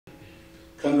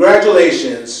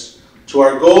Congratulations to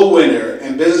our gold winner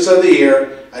and Business of the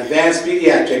Year, Advanced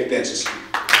Pediatric Dentistry.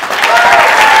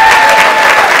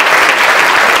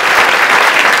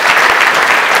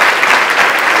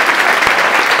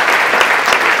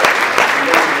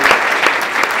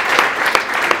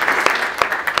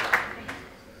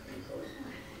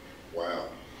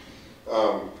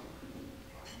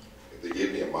 They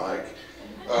gave me a mic.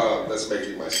 That's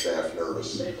making my staff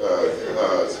nervous.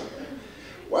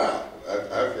 Wow, I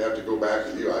have to go back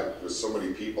to you. With so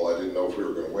many people, I didn't know if we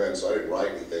were going to win, so I didn't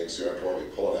write anything, so you don't have to want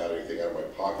me pulling out anything out of my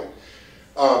pocket.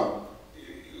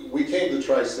 We came to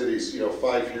Tri-Cities,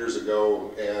 5 years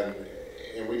ago,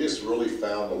 and we just really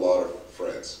found a lot of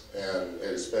friends, and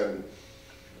it's been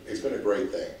a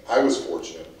great thing. I was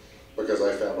fortunate because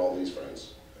I found all these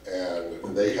friends.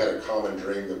 And they had a common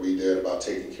dream that we did about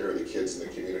taking care of the kids in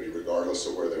the community regardless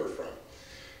of where they were from.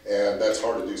 And that's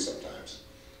hard to do sometimes.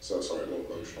 So sorry, a little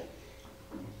emotional.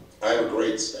 I have a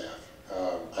great staff.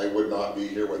 I would not be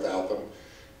here without them.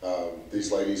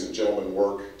 These ladies and gentlemen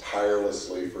work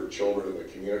tirelessly for children in the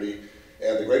community.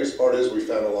 And the greatest part is we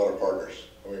found a lot of partners.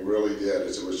 We really did.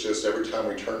 It was just every time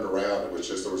we turned around, it was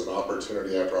just there was an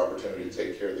opportunity after opportunity to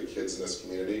take care of the kids in this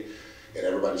community. And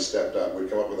everybody stepped up. We'd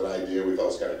come up with an idea we thought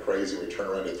was kind of crazy. We'd turn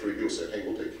around to 3 people and say, hey,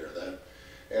 we'll take care of that.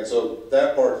 And so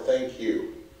that part, thank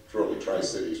you, truly,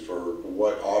 Tri-Cities, for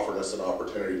what offered us an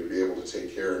opportunity to be able to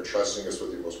take care and trusting us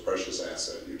with your most precious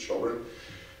asset, you children.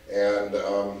 And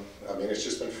I mean, it's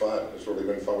just been fun. It's really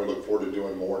been fun. We look forward to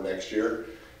doing more next year.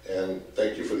 And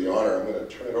thank you for the honor. I'm going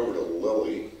to turn it over to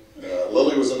Lily.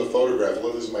 Lily was in the photograph.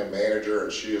 Lily is my manager,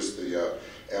 and she is the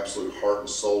absolute heart and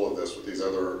soul of this with these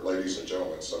other ladies and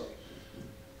gentlemen. So.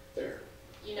 There.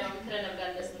 We couldn't have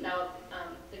done this without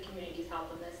the community's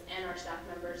help in this and our staff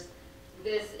members.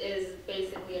 This is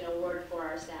basically an award for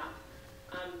our staff.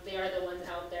 They are the ones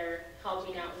out there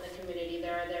helping out in the community.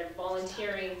 They're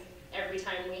volunteering every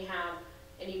time we have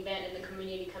an event and the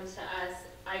community comes to us.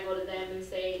 I go to them and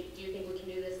say, do you think we can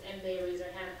do this? And they raise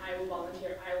their hand. I will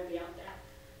volunteer. I will be out there.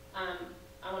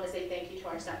 I want to say thank you to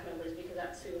our staff members because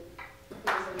that's who is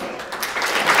amazing.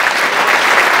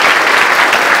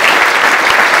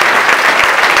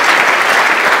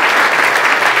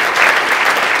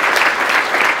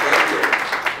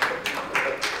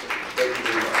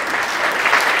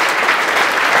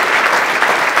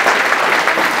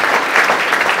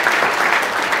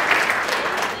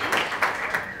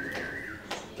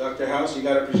 Dr. House, you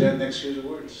got to present next year's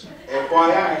awards.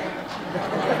 FYI.